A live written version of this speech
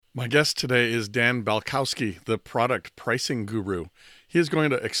My guest today is Dan Balcauski, the product pricing guru. He is going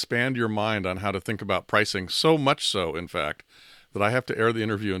to expand your mind on how to think about pricing, so much so, in fact, that I have to air the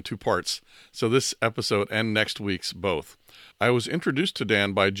interview in two parts. So this episode and next week's both. I was introduced to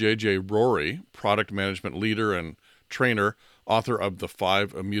Dan by J.J. Rory, product management leader and trainer, author of The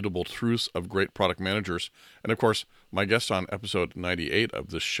 5 Immutable Truths of Great Product Managers, and of course, my guest on episode 98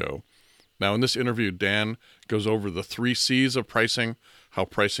 of this show. Now, in this interview, Dan goes over the 3 C's of pricing, how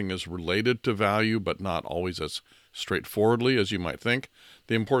pricing is related to value, but not always as straightforwardly as you might think,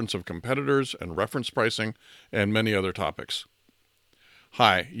 the importance of competitors and reference pricing, and many other topics.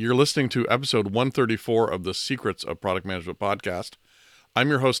 Hi, you're listening to episode 134 of the Secrets of Product Management podcast. I'm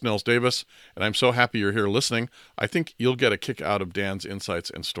your host, Nils Davis, and I'm so happy you're here listening. I think you'll get a kick out of Dan's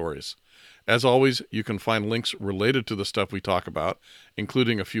insights and stories. As always, you can find links related to the stuff we talk about,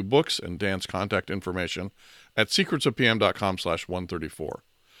 including a few books and Dan's contact information, at secretsofpm.com/134.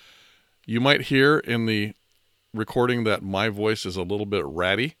 You might hear in the recording that my voice is a little bit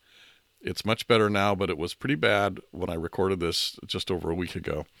ratty. It's much better now, but it was pretty bad when I recorded this just over a week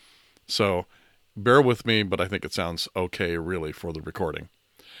ago. So bear with me, but I think it sounds okay, really, for the recording.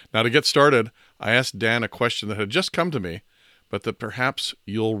 Now, to get started, I asked Dan a question that had just come to me, but that perhaps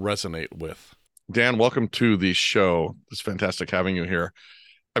you'll resonate with. Dan, welcome to the show. It's fantastic having you here.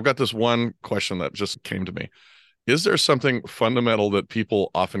 I've got this one question that just came to me. Is there something fundamental that people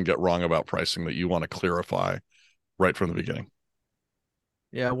often get wrong about pricing that you want to clarify right from the beginning?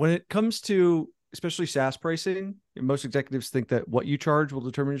 Yeah, when it comes to especially SaaS pricing, most executives think that what you charge will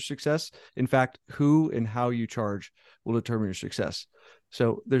determine your success. In fact, who and how you charge will determine your success.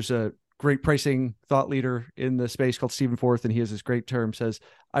 So there's a great pricing thought leader in the space called Stephen Forth, and he has this great term, says,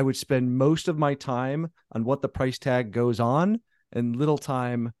 I would spend most of my time on what the price tag goes on and little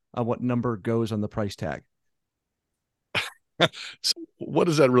time on what number goes on the price tag. So what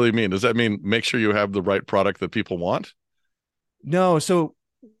does that really mean? Does that mean make sure you have the right product that people want? No. So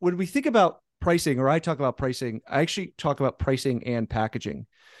when we think about pricing, or I talk about pricing, I actually talk about pricing and packaging.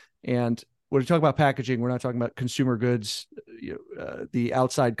 And when we talk about packaging, we're not talking about consumer goods, the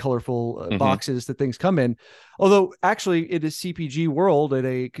outside colorful boxes that things come in. Although actually in a CPG world, in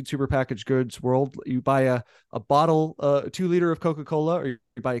a consumer packaged goods world, you buy a bottle, 2 liter of Coca-Cola, or you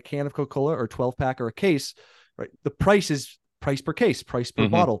buy a can of Coca-Cola, or 12 pack, or a case, right? The price is price per case, price per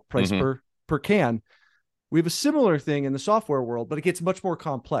bottle, price per can. We have a similar thing in the software world, but it gets much more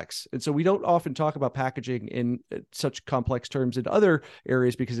complex. And so we don't often talk about packaging in such complex terms in other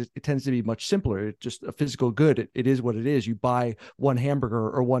areas because it tends to be much simpler. It's just a physical good. It is what it is. You buy one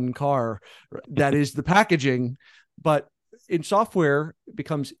hamburger or one car. That is the packaging. But in software, it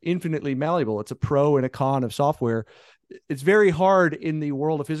becomes infinitely malleable. It's a pro and a con of software. It's very hard in the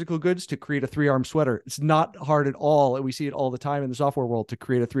world of physical goods to create a 3-arm sweater. It's not hard at all. And we see it all the time in the software world to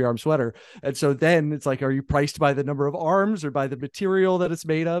create a 3-arm sweater. And so then it's like, are you priced by the number of arms or by the material that it's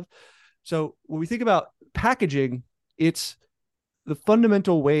made of? So when we think about packaging, it's the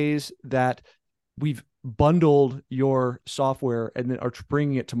fundamental ways that we've bundled your software and then are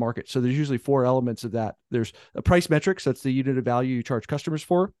bringing it to market. So there's usually 4 elements of that. There's a price metrics. That's the unit of value you charge customers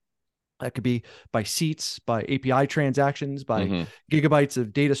for. That could be by seats, by API transactions, by gigabytes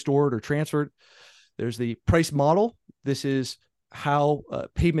of data stored or transferred. There's the price model. This is how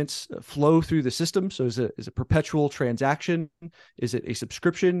payments flow through the system. So is it a perpetual transaction? Is it a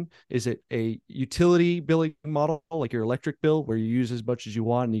subscription? Is it a utility billing model, like your electric bill, where you use as much as you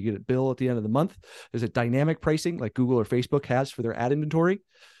want and you get a bill at the end of the month? Is it dynamic pricing, like Google or Facebook has for their ad inventory?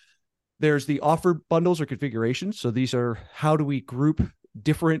 There's the offer bundles or configurations. So these are, how do we group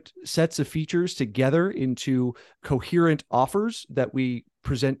different sets of features together into coherent offers that we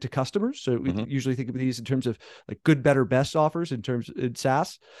present to customers? So we usually think of these in terms of like good, better, best offers in terms in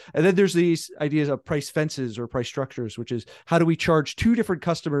SaaS. And then there's these ideas of price fences or price structures, which is how do we charge 2 different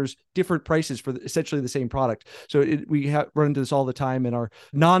customers different prices for essentially the same product? So we run into this all the time in our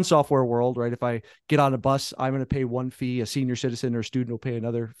non-software world, right? If I get on a bus, I'm going to pay one fee, a senior citizen or a student will pay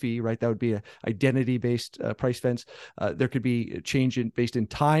another fee, right? That would be an identity-based price fence. There could be a change based in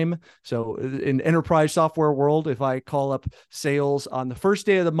time. So in enterprise software world, if I call up sales on the first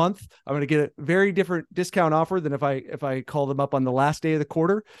day of the month, I'm going to get a very different discount offer than if I call them up on the last day of the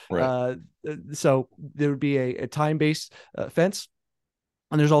quarter. Right. So there would be a time-based fence.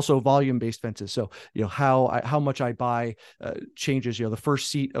 And there's also volume-based fences. So, how much I buy changes. The first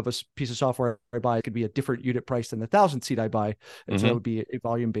seat of a piece of software I buy could be a different unit price than the 1,000th seat I buy. And so that would be a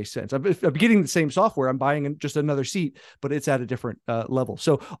volume-based fence. I'm getting the same software. I'm buying just another seat, but it's at a different level.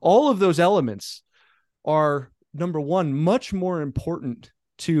 So all of those elements are, number one, much more important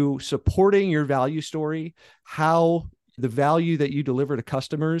to supporting your value story, how the value that you deliver to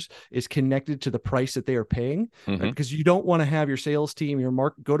customers is connected to the price that they are paying, right? Because you don't want to have your sales team,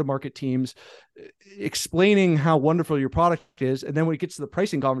 your go-to-market teams explaining how wonderful your product is. And then when it gets to the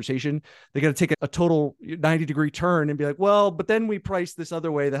pricing conversation, they got to take a total 90-degree turn and be like, well, but then we priced this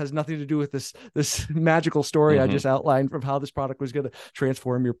other way that has nothing to do with this magical story I just outlined from how this product was going to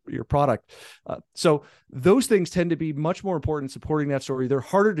transform your product. So those things tend to be much more important in supporting that story. They're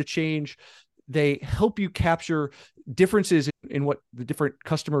harder to change. They help you capture differences in what the different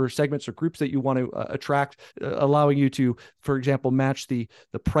customer segments or groups that you want to attract, allowing you to, for example, match the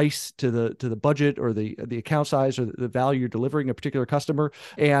price to the budget or the account size or the value you're delivering a particular customer.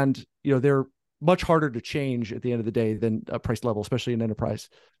 And they're much harder to change at the end of the day than a price level, especially in enterprise.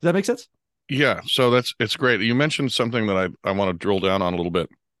 Does that make sense? Yeah. So it's great. You mentioned something that I want to drill down on a little bit,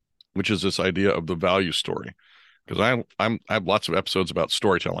 which is this idea of the value story. Because I have lots of episodes about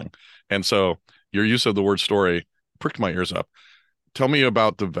storytelling. And so your use of the word story pricked my ears up. Tell me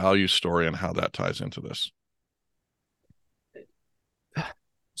about the value story and how that ties into this.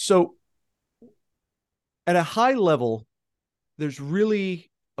 So at a high level, there's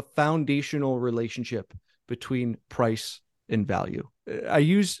really a foundational relationship between price and value. I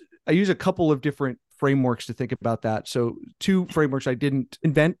use a couple of different frameworks to think about that. So 2 frameworks I didn't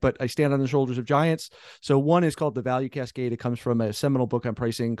invent, but I stand on the shoulders of giants. So one is called the value cascade. It comes from a seminal book on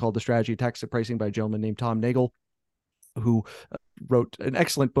pricing called The Strategy and Tactics of Pricing by a gentleman named Tom Nagel, who wrote an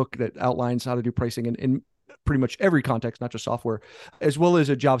excellent book that outlines how to do pricing in pretty much every context, not just software, as well as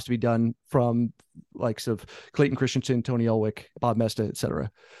a jobs to be done from likes of Clayton Christensen, Tony Elwick, Bob Mesta, et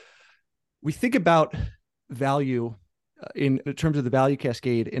cetera. We think about value in terms of the value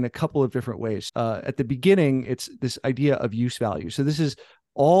cascade in a couple of different ways. At the beginning, it's this idea of use value. So this is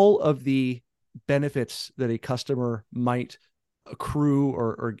all of the benefits that a customer might accrue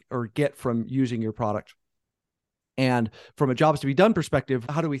or get from using your product. And from a jobs to be done perspective,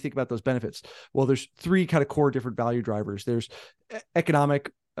 how do we think about those benefits? Well, there's 3 kind of core different value drivers. There's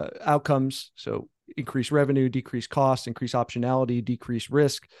economic outcomes. So increase revenue, decrease costs, increase optionality, decrease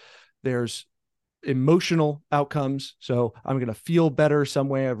risk. There's emotional outcomes. So I'm going to feel better some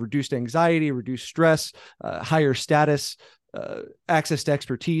way. I've reduced anxiety, reduced stress, higher status, access to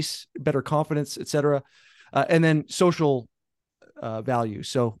expertise, better confidence, et cetera. And then social value.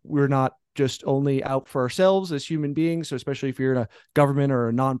 So we're not just only out for ourselves as human beings. So especially if you're in a government or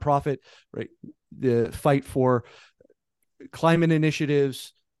a nonprofit, right? The fight for climate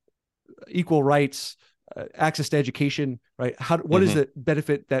initiatives, equal rights, access to education, right? What is the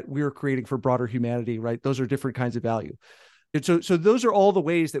benefit that we're creating for broader humanity, right? Those are different kinds of value. And so those are all the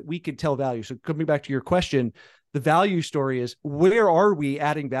ways that we could tell value. So coming back to your question, the value story is, where are we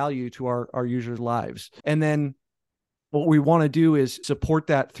adding value to our users' lives? And then what we want to do is support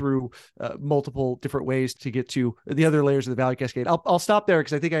that through multiple different ways to get to the other layers of the value cascade. I'll stop there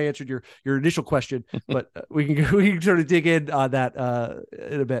because I think I answered your initial question, but we can sort of dig in on that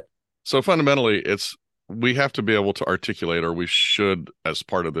in a bit. So fundamentally, we have to be able to articulate, or we should, as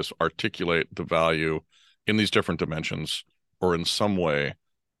part of this, articulate the value in these different dimensions, or in some way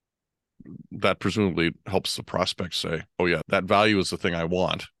that presumably helps the prospect say, oh yeah, that value is the thing I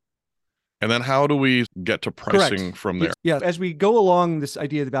want. And then how do we get to pricing from there? Yeah. As we go along this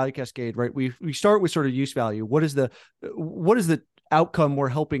idea of the value cascade, right? We start with sort of use value. What is the outcome we're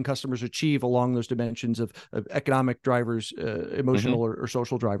helping customers achieve along those dimensions of economic drivers, emotional or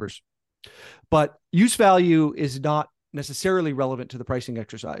social drivers? But use value is not necessarily relevant to the pricing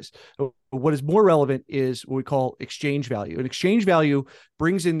exercise. What is more relevant is what we call exchange value. And exchange value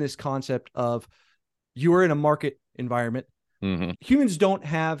brings in this concept of you are in a market environment. Humans don't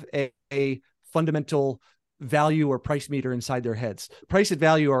have a fundamental value or price meter inside their heads. Price and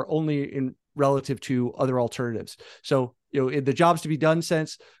value are only in relative to other alternatives. So, in the jobs to be done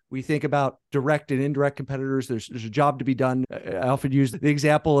sense, we think about direct and indirect competitors. There's a job to be done. I often use the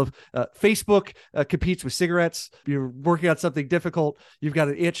example of Facebook competes with cigarettes. You're working on something difficult. You've got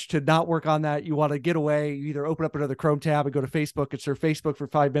an itch to not work on that. You want to get away. You either open up another Chrome tab and go to Facebook and surf Facebook for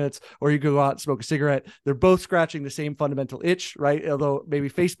 5 minutes, or you go out and smoke a cigarette. They're both scratching the same fundamental itch, right? Although maybe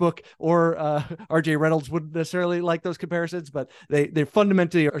Facebook or RJ Reynolds wouldn't necessarily like those comparisons, but they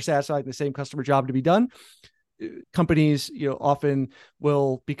fundamentally are satisfying the same customer job to be done. Companies, often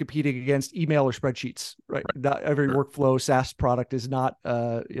will be competing against email or spreadsheets, right? Not every workflow SaaS product is not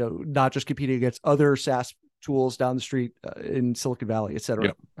just competing against other SaaS tools down the street in Silicon Valley, et cetera.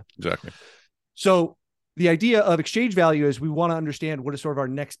 Yeah, exactly. So the idea of exchange value is we want to understand what is sort of our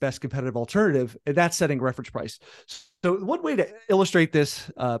next best competitive alternative, and that's setting reference price. So one way to illustrate this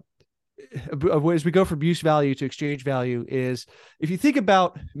as we go from use value to exchange value is if you think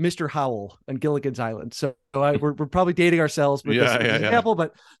about Mr. Howell on Gilligan's Island. So we're probably dating ourselves with this example,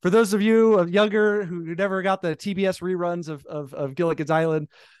 but for those of you younger who never got the TBS reruns of Gilligan's Island,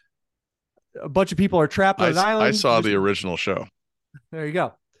 a bunch of people are trapped on an island. I saw the original show. There you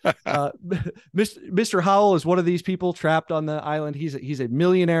go. Mr. Howell is one of these people trapped on the island. He's a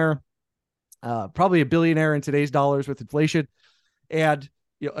millionaire, probably a billionaire in today's dollars with inflation. And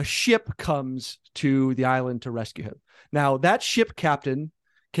a ship comes to the island to rescue him. Now, that ship captain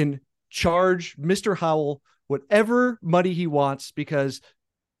can charge Mr. Howell whatever money he wants because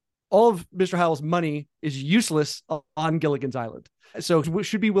all of Mr. Howell's money is useless on Gilligan's Island. So we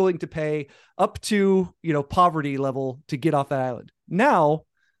should be willing to pay up to, poverty level to get off that island. Now,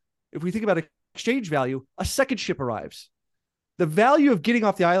 if we think about exchange value, a second ship arrives. The value of getting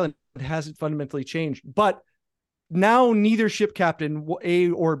off the island hasn't fundamentally changed, but now neither ship captain, A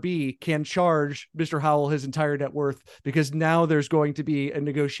or B, can charge Mr. Howell his entire net worth because now there's going to be a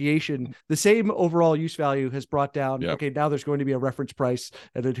negotiation. The same overall use value has brought down, okay, now there's going to be a reference price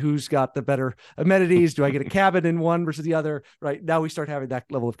and then who's got the better amenities? Do I get a cabin in one versus the other? Right. Now we start having that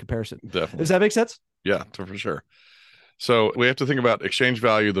level of comparison. Definitely. Does that make sense? Yeah, for sure. So we have to think about exchange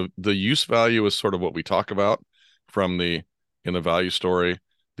value. The use value is sort of what we talk about in the value story.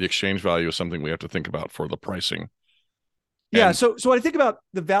 The exchange value is something we have to think about for the pricing. Yeah. So when I think about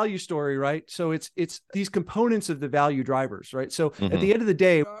the value story, right? So it's these components of the value drivers, right? So at the end of the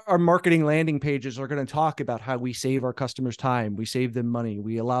day, our marketing landing pages are going to talk about how we save our customers time. We save them money.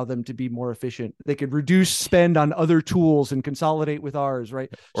 We allow them to be more efficient. They could reduce spend on other tools and consolidate with ours, right?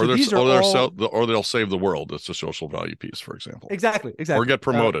 Or they'll save the world. It's a social value piece, for example. Exactly. Or get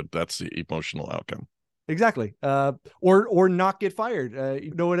promoted. That's the emotional outcome. Exactly. Or not get fired.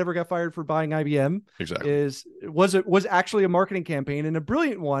 No one ever got fired for buying IBM. Exactly. Was actually a marketing campaign, and a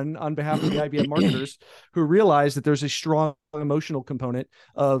brilliant one on behalf of the IBM marketers who realized that there's a strong emotional component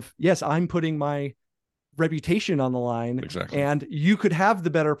of, yes, I'm putting my reputation on the line. Exactly. And you could have the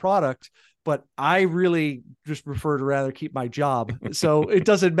better product, but I really just prefer to rather keep my job. So it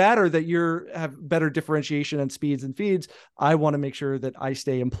doesn't matter that you have better differentiation on speeds and feeds. I want to make sure that I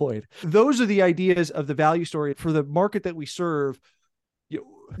stay employed. Those are the ideas of the value story for the market that we serve.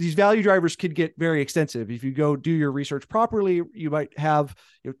 These value drivers could get very extensive. If you go do your research properly, you might have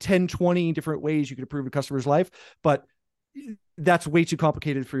 10, 20 different ways you could improve a customer's life, but that's way too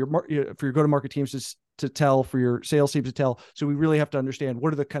complicated for your go-to-market teams to tell, for your sales teams to tell. So we really have to understand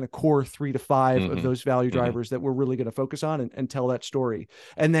what are the kind of core 3 to 5 of those value drivers that we're really going to focus on and tell that story.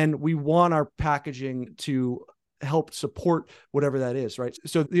 And then we want our packaging to help support whatever that is, right?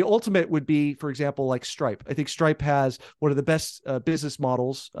 So the ultimate would be, for example, like Stripe. I think Stripe has one of the best business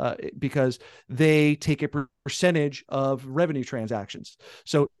models because they take a percentage of revenue transactions.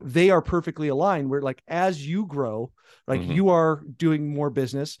 So they are perfectly aligned where, like, as you grow, like you are doing more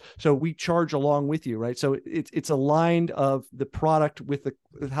business, so we charge along with you, right? So it's aligned of the product with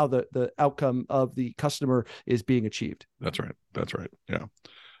how the outcome of the customer is being achieved. That's right. Yeah.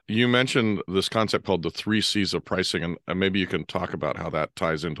 You mentioned this concept called the 3 C's of pricing, and maybe you can talk about how that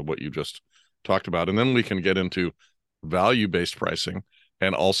ties into what you just talked about. And then we can get into value-based pricing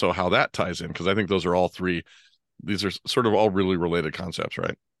and also how that ties in, because I think these are sort of all really related concepts,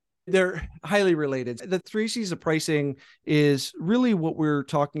 right? They're highly related. The 3 C's of pricing is really what we're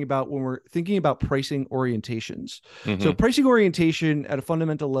talking about when we're thinking about pricing orientations. So pricing orientation at a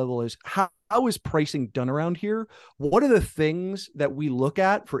fundamental level is how is pricing done around here? What are the things that we look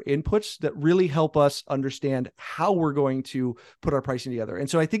at for inputs that really help us understand how we're going to put our pricing together? And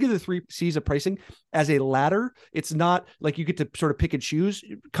so I think of the 3 C's of pricing as a ladder. It's not like you get to sort of pick and choose.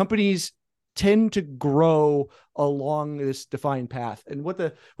 Companies tend to grow along this defined path. And what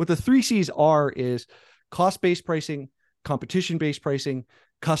the 3 C's are is cost-based pricing, competition-based pricing,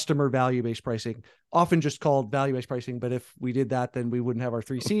 customer value-based pricing, often just called value-based pricing. But if we did that, then we wouldn't have our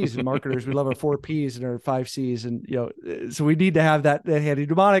 3 C's. And marketers, we love our 4 P's and our 5 C's. And, so we need to have that handy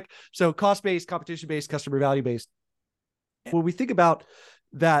mnemonic. So cost-based, competition-based, customer value-based. When we think about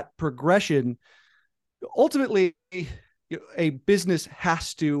that progression, ultimately, a business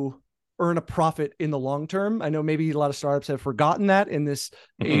has to earn a profit in the long term. I know maybe a lot of startups have forgotten that in this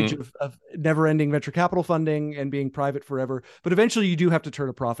age of never-ending venture capital funding and being private forever. But eventually you do have to turn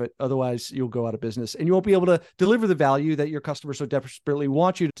a profit. Otherwise you'll go out of business and you won't be able to deliver the value that your customers so desperately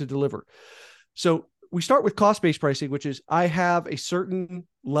want you to deliver. So we start with cost-based pricing, which is I have a certain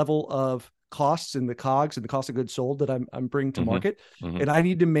level of costs in the COGS and the cost of goods sold that I'm bringing to market. And I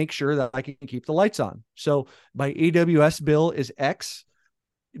need to make sure that I can keep the lights on. So my AWS bill is X.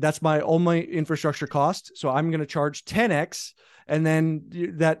 That's my only infrastructure cost. So I'm going to charge 10x, and then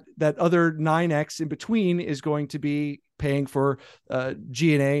that other 9x in between is going to be paying for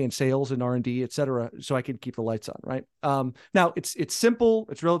G&A and sales and R&D, et cetera, so I can keep the lights on, right? Now it's simple,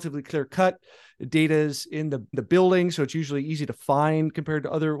 it's relatively clear cut. Data is in the building, so it's usually easy to find compared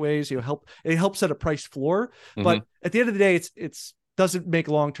to other ways. It helps set a price floor, but at the end of the day, it's doesn't make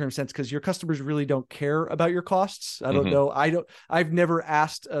long-term sense because your customers really don't care about your costs. I don't know. I've never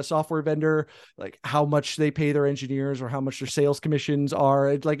asked a software vendor like how much they pay their engineers or how much their sales commissions are.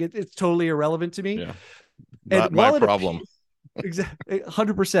 It's totally irrelevant to me. Yeah. And Not my problem. Exactly,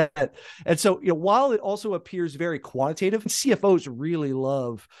 100%. And so, while it also appears very quantitative, CFOs really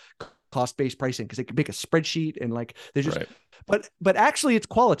love cost-based pricing because they can make a spreadsheet and they just, but actually it's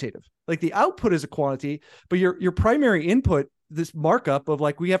qualitative. Like the output is a quantity, but your primary input, this markup of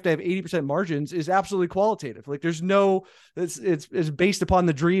we have to have 80% margins, is absolutely qualitative. Like there's no, it's based upon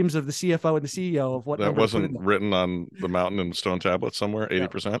the dreams of the CFO and the CEO of what that wasn't written on the mountain in stone tablets somewhere.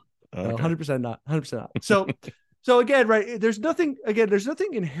 80%. No, 100% not. 100% not. So again, right, there's nothing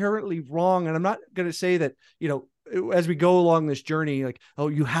inherently wrong. And I'm not going to say that, as we go along this journey,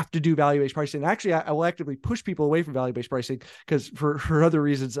 you have to do value-based pricing. Actually, I will actively push people away from value-based pricing because for other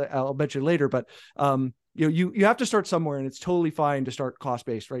reasons I'll mention later, but you have to start somewhere, and it's totally fine to start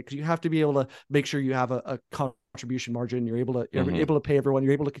cost-based, right? Because you have to be able to make sure you have a contribution margin. You're able to pay everyone.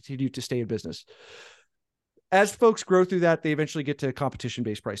 You're able to continue to stay in business. As folks grow through that, they eventually get to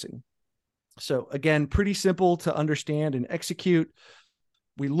competition-based pricing. So again, pretty simple to understand and execute.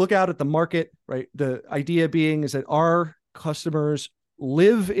 We look out at the market, right? The idea being is that our customers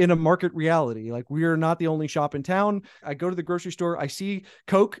live in a market reality. Like we are not the only shop in town. I go to the grocery store, I see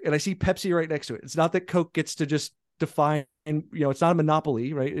Coke and I see Pepsi right next to it. It's not that Coke gets to just define, it's not a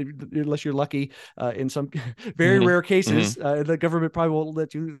monopoly, right? Unless you're lucky in some very rare cases, the government probably won't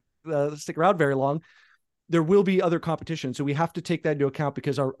let you stick around very long. There will be other competition. So we have to take that into account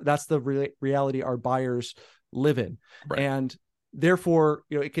because that's the reality our buyers live in. Right. And therefore,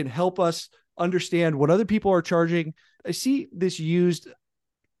 it can help us understand what other people are charging. I see this used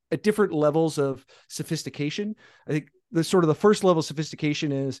at different levels of sophistication. I think the first level of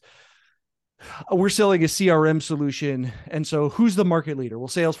sophistication is we're selling a CRM solution. And so who's the market leader? Well,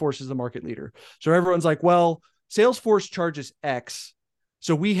 Salesforce is the market leader. So everyone's like, well, Salesforce charges X.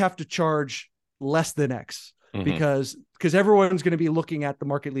 So we have to charge less than X because everyone's going to be looking at the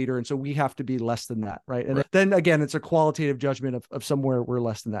market leader. And so we have to be less than that. Right. And then again, it's a qualitative judgment of somewhere we're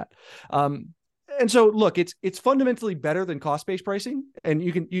less than that. And so look, it's fundamentally better than cost-based pricing. And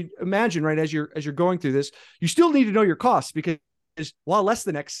you imagine, right, as you're going through this, you still need to know your costs because while less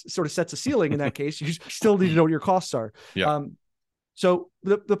than X sort of sets a ceiling in that case, you still need to know what your costs are. Yeah. So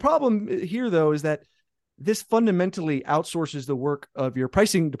the problem here though, is that this fundamentally outsources the work of your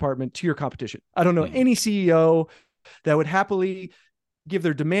pricing department to your competition. I don't know any CEO that would happily give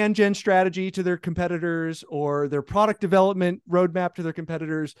their demand gen strategy to their competitors or their product development roadmap to their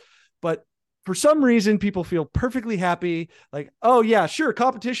competitors. But for some reason, people feel perfectly happy. Like, oh yeah, sure.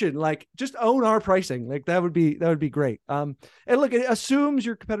 Competition, just own our pricing. That would be great. And look, it assumes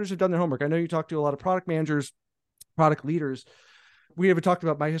your competitors have done their homework. I know you talk to a lot of product managers, product leaders. We haven't talked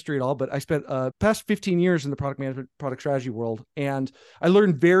about my history at all, but I spent past 15 years in the product management, product strategy world. And I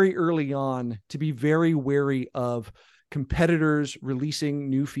learned very early on to be very wary of competitors releasing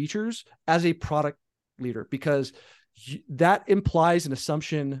new features as a product leader, because that implies an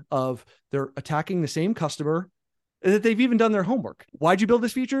assumption of they're attacking the same customer and that they've even done their homework. Why'd you build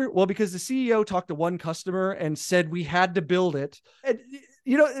this feature? Well, because the CEO talked to one customer and said we had to build it. And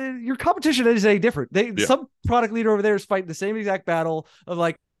your competition is any different. Some product leader over there is fighting the same exact battle of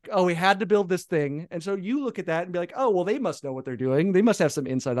oh, we had to build this thing. And so you look at that and be like, oh, well, they must know what they're doing. They must have some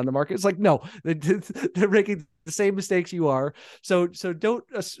insight on the market. It's like, no, they're making the same mistakes you are. So don't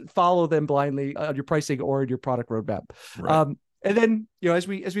follow them blindly on your pricing or your product roadmap. Right. And then, as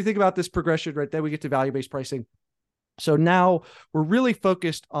we think about this progression, right, then we get to value-based pricing. So now we're really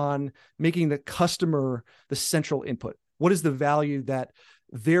focused on making the customer the central input. What is the value that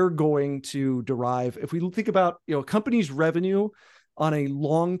they're going to derive? If we think about, a company's revenue on a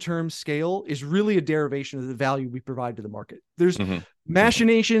long-term scale is really a derivation of the value we provide to the market. There's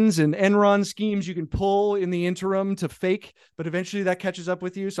machinations and Enron schemes you can pull in the interim to fake, but eventually that catches up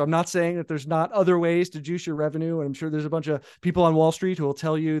with you. So I'm not saying that there's not other ways to juice your revenue. And I'm sure there's a bunch of people on Wall Street who will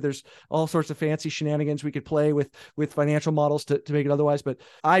tell you there's all sorts of fancy shenanigans we could play with financial models to make it otherwise. But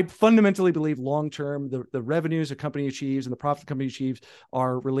I fundamentally believe long-term, the revenues a company achieves and the profit a company achieves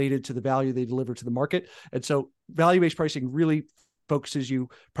are related to the value they deliver to the market. And so value-based pricing really focuses you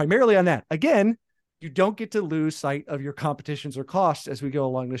primarily on that. Again, you don't get to lose sight of your competitions or costs as we go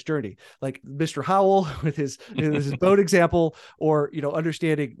along this journey. Like Mr. Howell with his boat example, or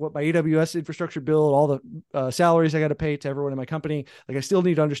understanding what my AWS infrastructure bill, all the salaries I got to pay to everyone in my company. Like I still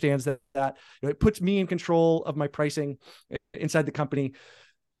need to understand that it puts me in control of my pricing inside the company,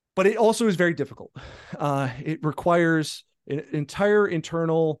 but it also is very difficult. It requires an entire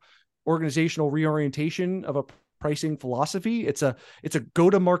internal organizational reorientation of a pricing philosophy. It's a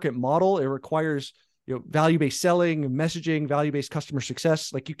go-to-market model. It requires value-based selling, messaging, value-based customer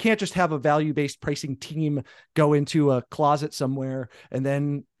success. Like you can't just have a value-based pricing team go into a closet somewhere and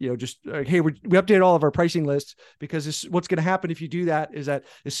then just hey, we update all of our pricing lists, because what's going to happen if you do that is that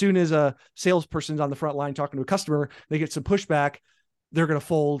as soon as a salesperson's on the front line talking to a customer, they get some pushback, they're going to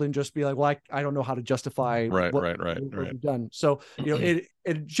fold and just be like, well, I don't know how to justify what we've done. So,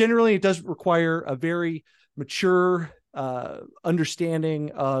 it generally, it does require a very mature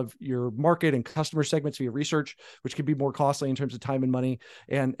understanding of your market and customer segments via research, which can be more costly in terms of time and money.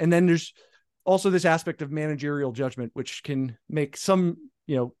 And then there's also this aspect of managerial judgment, which can make some,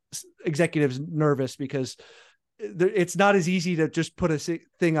 executives nervous, because it's not as easy to just put a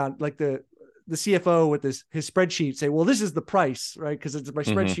thing on, like the CFO with his spreadsheet say, well, this is the price, right? Because my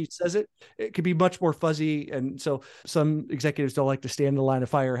spreadsheet says it. It could be much more fuzzy. And so some executives don't like to stand in the line of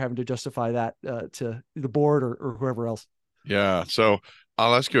fire having to justify that to the board or whoever else. Yeah. So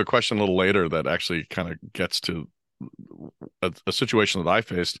I'll ask you a question a little later that actually kind of gets to a situation that I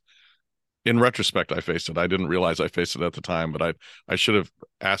faced. In retrospect, I faced it. I didn't realize I faced it at the time, but I should have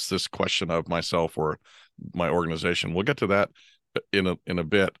asked this question of myself or my organization. We'll get to that in a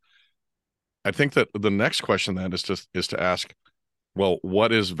bit. I think that the next question then is to ask, well,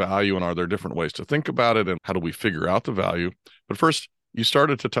 what is value, and are there different ways to think about it, and how do we figure out the value? But first, you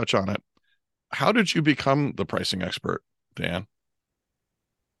started to touch on it. How did you become the pricing expert, Dan?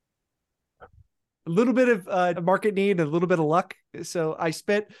 A little bit of market need, a little bit of luck. So I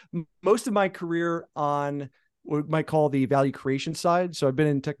spent most of my career on what we might call the value creation side. So I've been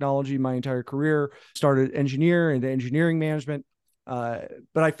in technology my entire career, started engineer into engineering management. But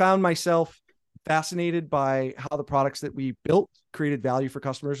I found myself fascinated by how the products that we built created value for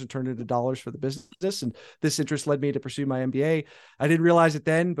customers and turned into dollars for the business. And this interest led me to pursue my MBA. I didn't realize it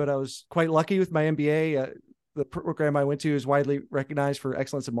then, but I was quite lucky with my MBA. The program I went to is widely recognized for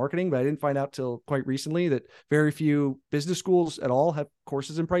excellence in marketing, but I didn't find out till quite recently that very few business schools at all have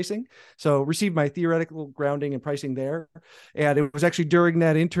courses in pricing. So received my theoretical grounding in pricing there. And it was actually during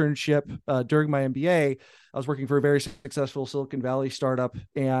that internship, during my MBA, I was working for a very successful Silicon Valley startup,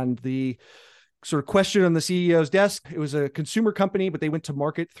 and the sort of question on the CEO's desk, it was a consumer company, but they went to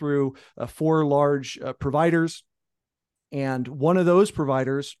market through 4 large providers. And one of those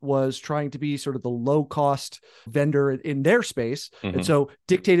providers was trying to be sort of the low cost vendor in their space. Mm-hmm. And so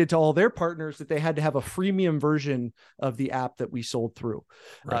dictated to all their partners that they had to have a freemium version of the app that we sold through.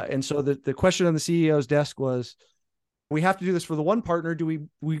 Right. And so the question on the CEO's desk was, we have to do this for the one partner. Do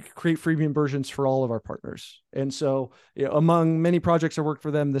we create freemium versions for all of our partners? And so, among many projects I worked for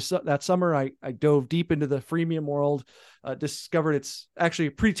them that summer, I dove deep into the freemium world, discovered it's actually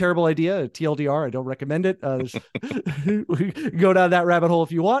a pretty terrible idea. TLDR, I don't recommend it. We go down that rabbit hole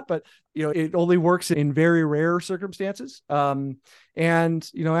if you want, but it only works in very rare circumstances. And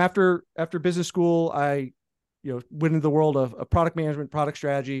after business school, I went into the world of product management, product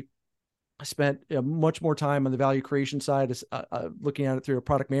strategy. I spent much more time on the value creation side, looking at it through a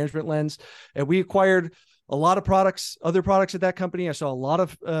product management lens. And we acquired a lot of other products at that company. I saw a lot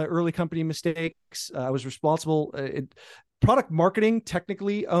of early company mistakes. I was responsible. Product marketing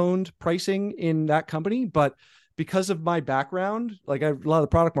technically owned pricing in that company, but because of my background, like a lot of the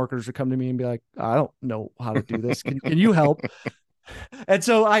product marketers would come to me and be like, I don't know how to do this. Can you help? And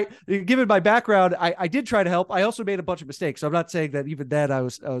so given my background, I did try to help. I also made a bunch of mistakes. So I'm not saying that even then I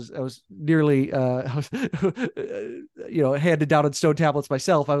was nearly, handed down on stone tablets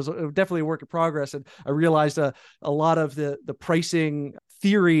myself. I was definitely a work in progress. And I realized a lot of the pricing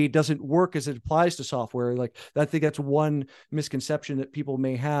theory doesn't work as it applies to software. Like, I think that's one misconception that people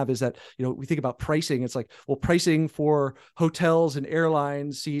may have, is that, we think about pricing. It's like, well, pricing for hotels and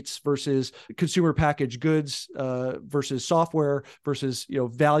airline seats versus consumer packaged goods versus software versus,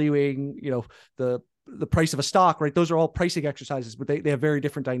 valuing, the price of a stock, right? Those are all pricing exercises, but they have very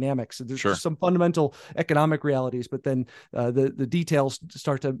different dynamics. So there's some fundamental economic realities, but then the details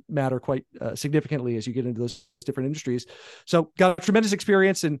start to matter quite significantly as you get into those different industries. So got a tremendous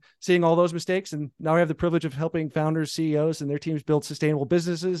experience in seeing all those mistakes. And now I have the privilege of helping founders, CEOs, and their teams build sustainable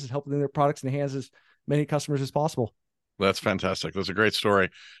businesses and helping their products in the hands of as many customers as possible. That's fantastic. That's a great story.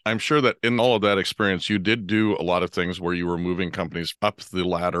 I'm sure that in all of that experience, you did do a lot of things where you were moving companies up the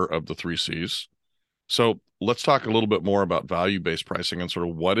ladder of the 3 C's. So let's talk a little bit more about value-based pricing and sort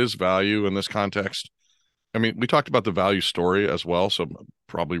of what is value in this context. I mean, we talked about the value story as well, so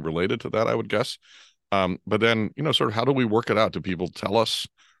probably related to that, I would guess. But then, sort of how do we work it out? Do people tell us,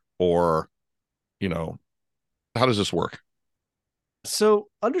 or, you know, how does this work? So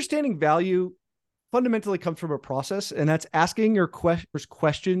understanding value fundamentally comes from a process, and that's asking your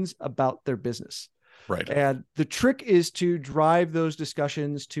questions about their business. Right. And the trick is to drive those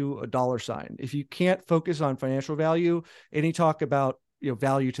discussions to a dollar sign. If you can't focus on financial value, any talk about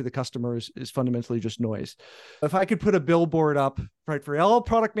value to the customers is fundamentally just noise. If I could put a billboard up, right, for all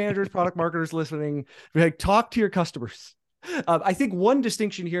product managers, product marketers listening, like, talk to your customers. I think one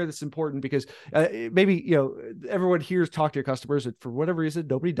distinction here that's important, because maybe everyone hears talk to your customers, and for whatever reason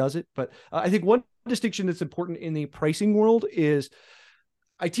nobody does it. But I think one distinction that's important in the pricing world is,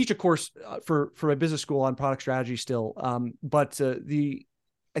 I teach a course for my business school on product strategy still, but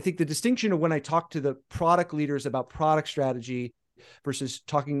I think the distinction of when I talk to the product leaders about product strategy versus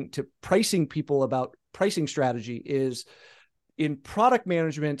talking to pricing people about pricing strategy is, in product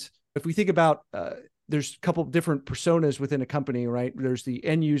management, if we think about there's a couple of different personas within a company, right? There's the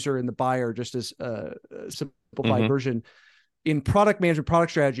end user and the buyer, just as a simplified version. In product management,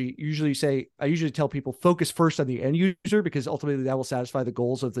 product strategy, I usually tell people, focus first on the end user, because ultimately that will satisfy the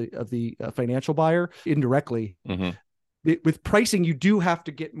goals of the financial buyer indirectly. With pricing, you do have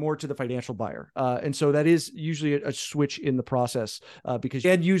to get more to the financial buyer. And so that is usually a switch in the process, because the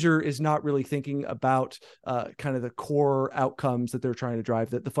end user is not really thinking about kind of the core outcomes that they're trying to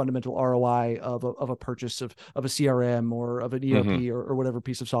drive, the fundamental ROI of a purchase of a CRM or of an ERP or whatever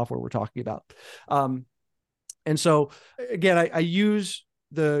piece of software we're talking about. And so again, I use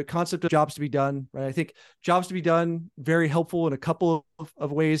the concept of jobs to be done, right? I think jobs to be done, very helpful in a couple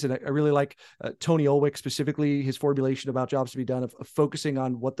of ways. And I really like Tony Olwick, specifically his formulation about jobs to be done, of focusing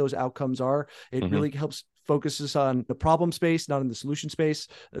on what those outcomes are. It really helps focus us on the problem space, not in the solution space.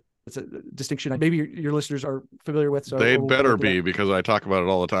 It's a distinction maybe your listeners are familiar with. So they'd better be, because I talk about it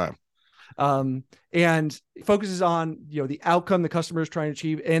all the time. And focuses on the outcome the customer is trying to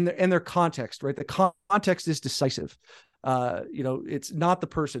achieve, and their context, right? The context is decisive. It's not the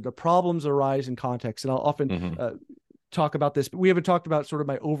person. The problems arise in context, and I'll often talk about this. But we haven't talked about sort of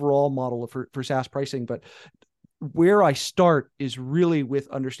my overall model for SaaS pricing, but where I start is really with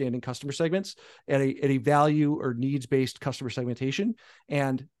understanding customer segments at a value or needs-based customer segmentation,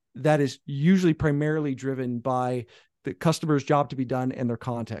 and that is usually primarily driven by the customer's job to be done and their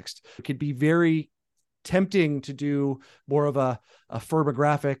context. It could be very tempting to do more of a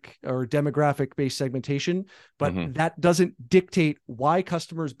firmographic or demographic based segmentation, but that doesn't dictate why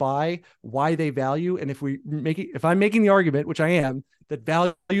customers buy, why they value. And if I'm making the argument, which I am, that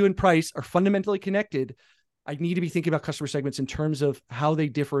value and price are fundamentally connected, I need to be thinking about customer segments in terms of how they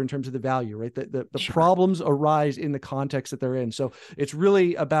differ in terms of the value, right? The problems arise in the context that they're in. So it's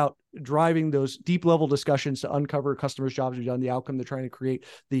really about driving those deep level discussions to uncover customers' jobs to be done, the outcome they're trying to create,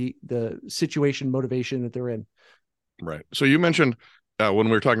 the situation, motivation that they're in. Right. So you mentioned when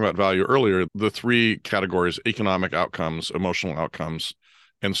we were talking about value earlier, the three categories: economic outcomes, emotional outcomes,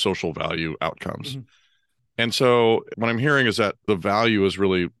 and social value outcomes. And so what I'm hearing is that the value is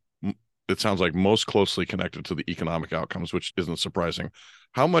really, it sounds like, most closely connected to the economic outcomes, which isn't surprising.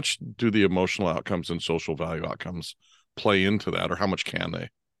 How much do the emotional outcomes and social value outcomes play into that, or how much can they?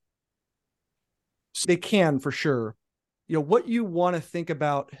 They can, for sure. What you want to think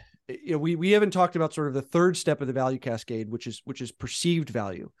about, we haven't talked about sort of the third step of the value cascade, which is perceived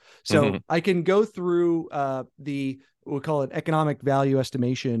value. So I can go through we'll call it economic value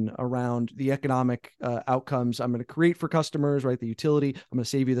estimation around the economic outcomes I'm going to create for customers, right? The utility, I'm going to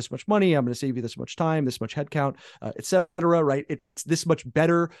save you this much money, I'm going to save you this much time, this much headcount, et cetera, right? It's this much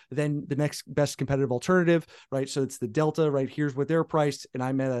better than the next best competitive alternative, right? So it's the delta, right? Here's what they're priced, and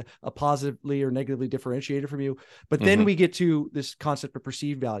I'm at a positively or negatively differentiated from you. But then we get to this concept of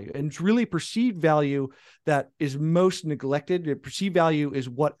perceived value, and it's really perceived value that is most neglected. Perceived value is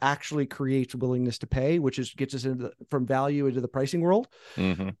what actually creates willingness to pay, which gets us from value into the pricing world.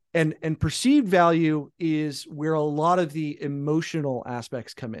 And perceived value is where a lot of the emotional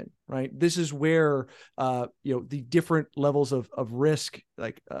aspects come in, right? This is where the different levels of risk,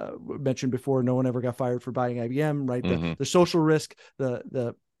 like mentioned before, no one ever got fired for buying IBM, right? The social risk,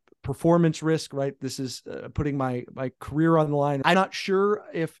 the performance risk, right? This is putting my career on the line. I'm not sure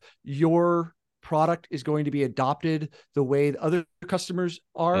if your product is going to be adopted the way the other customers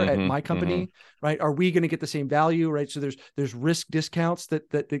are at my company, right? Are we going to get the same value, right? So there's risk discounts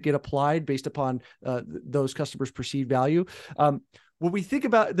that get applied based upon those customers' perceived value. When we think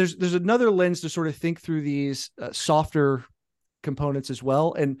about, there's another lens to sort of think through these softer components as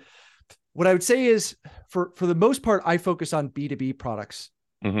well. And What I would say is for the most part, I focus on B2B products.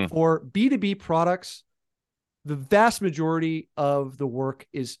 Mm-hmm. For B2B products, the vast majority of the work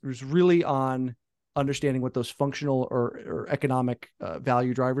is really on understanding what those functional or economic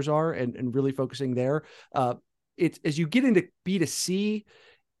value drivers are, and really focusing there. It's as you get into B2C,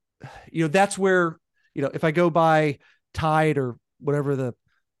 that's where, if I go buy Tide or whatever the,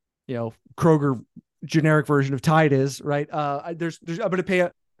 Kroger generic version of Tide is, right? There's I'm going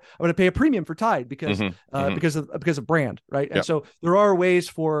to pay a premium for Tide because Mm-hmm. Mm-hmm. because of brand, right? And Yep. so there are ways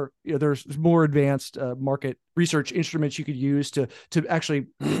for, there's more advanced market research instruments you could use to actually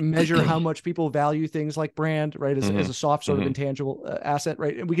measure how much people value things like brand, right? As a soft sort of intangible asset,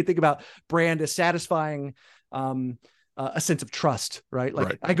 right? And we can think about brand as satisfying a sense of trust, right? Like,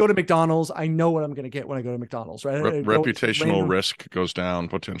 Right. I go to McDonald's, I know what I'm going to get when I go to McDonald's, right? Reputational risk goes down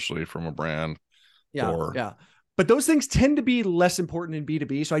potentially from a brand. Yeah. Yeah. But those things tend to be less important in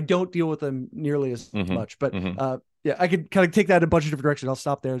B2B. So I don't deal with them nearly as much. But yeah, I could kind of take that in a bunch of different directions. I'll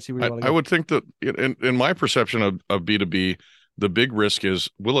stop there and see where you want to go. I would think that in my perception of B2B, the big risk is,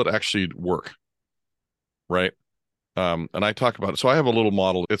 will it actually work? Right. And I talk about it. So I have a little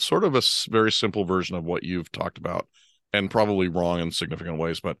model. It's sort of a very simple version of what you've talked about, and probably wrong in significant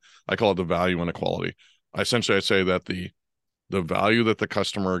ways, but I call it the value inequality. I say that the value that the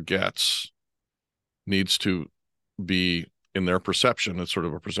customer gets needs to be, in their perception, it's sort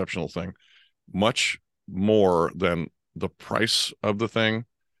of a perceptual thing, much more than the price of the thing,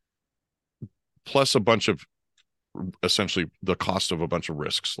 plus a bunch of, essentially, the cost of a bunch of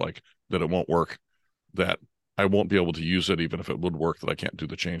risks, like that it won't work, that I won't be able to use it even if it would work, that I can't do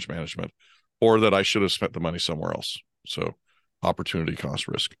the change management, or that I should have spent the money somewhere else. So opportunity, cost,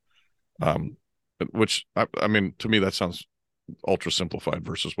 risk, which I mean, to me, that sounds ultra simplified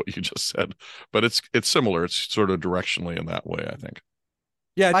versus what you just said, but it's similar. It's sort of directionally in that way, I think.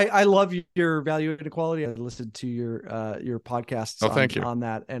 Yeah, I love your value inequality. I listened to your podcasts thank you. on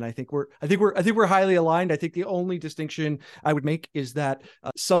that, and I think we're highly aligned. I think the only distinction I would make is that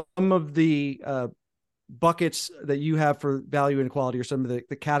some of the buckets that you have for value inequality, or some of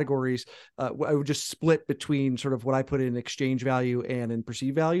the categories, I would just split between sort of what I put in exchange value and in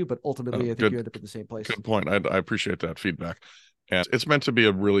perceived value, but ultimately I think you end up in the same place. Good point. I appreciate that feedback. And it's meant to be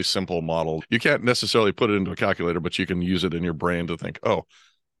a really simple model. You can't necessarily put it into a calculator, but you can use it in your brain to think, oh,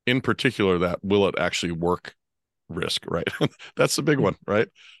 in particular, that will it actually work risk, right? That's the big one, right?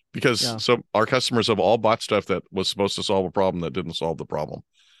 Because so our customers have all bought stuff that was supposed to solve a problem that didn't solve the problem.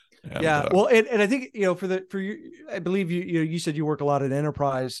 And, well, and I think, for you, I believe you said you work a lot in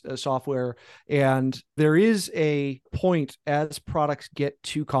enterprise software, and there is a point as products get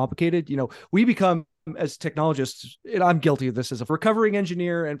too complicated. We become, as technologists, and I'm guilty of this as a recovering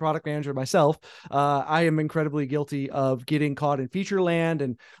engineer and product manager myself, I am incredibly guilty of getting caught in feature land.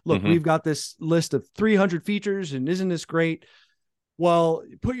 And look, we've got this list of 300 features, and isn't this great? Well,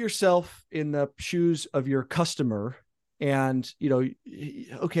 put yourself in the shoes of your customer. And,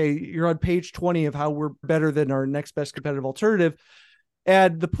 okay, you're on page 20 of how we're better than our next best competitive alternative.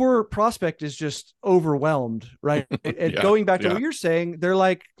 And the poor prospect is just overwhelmed, right? And going back to what you're saying, they're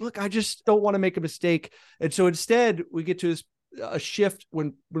like, look, I just don't want to make a mistake. And so instead, we get to a shift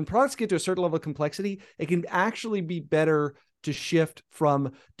when products get to a certain level of complexity, it can actually be better to shift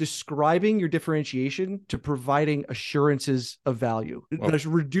from describing your differentiation to providing assurances of value. There's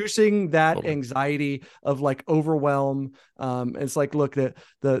reducing that anxiety of like overwhelm. It's like, look, the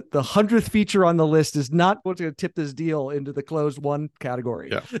 100th feature on the list is not what's going to tip this deal into the closed one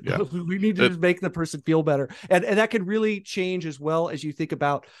category. We need to just make the person feel better. And that can really change as well as you think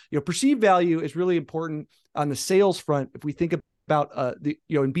about, perceived value is really important on the sales front. If we think about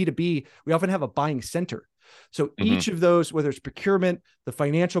in B2B, we often have a buying center. So each of those, whether it's procurement, the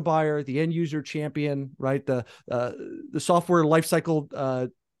financial buyer, the end user champion, right, the software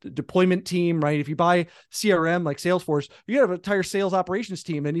lifecycle deployment team, right? If you buy CRM like Salesforce, you have an entire sales operations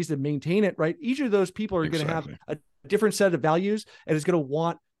team that needs to maintain it, right? Each of those people are going to have a different set of values, and is going to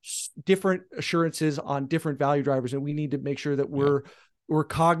want different assurances on different value drivers, and we need to make sure that we're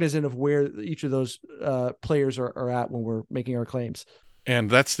cognizant of where each of those players are at when we're making our claims.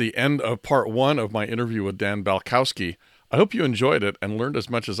 And that's the end of part 1 of my interview with Dan Balcauski. I hope you enjoyed it and learned as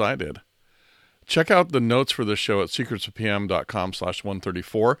much as I did. Check out the notes for this show at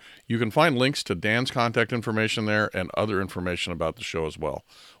secretsofpm.com/134. You can find links to Dan's contact information there and other information about the show as well.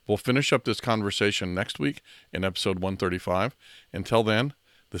 We'll finish up this conversation next week in episode 135. Until then,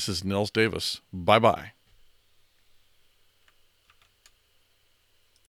 this is Nils Davis. Bye-bye.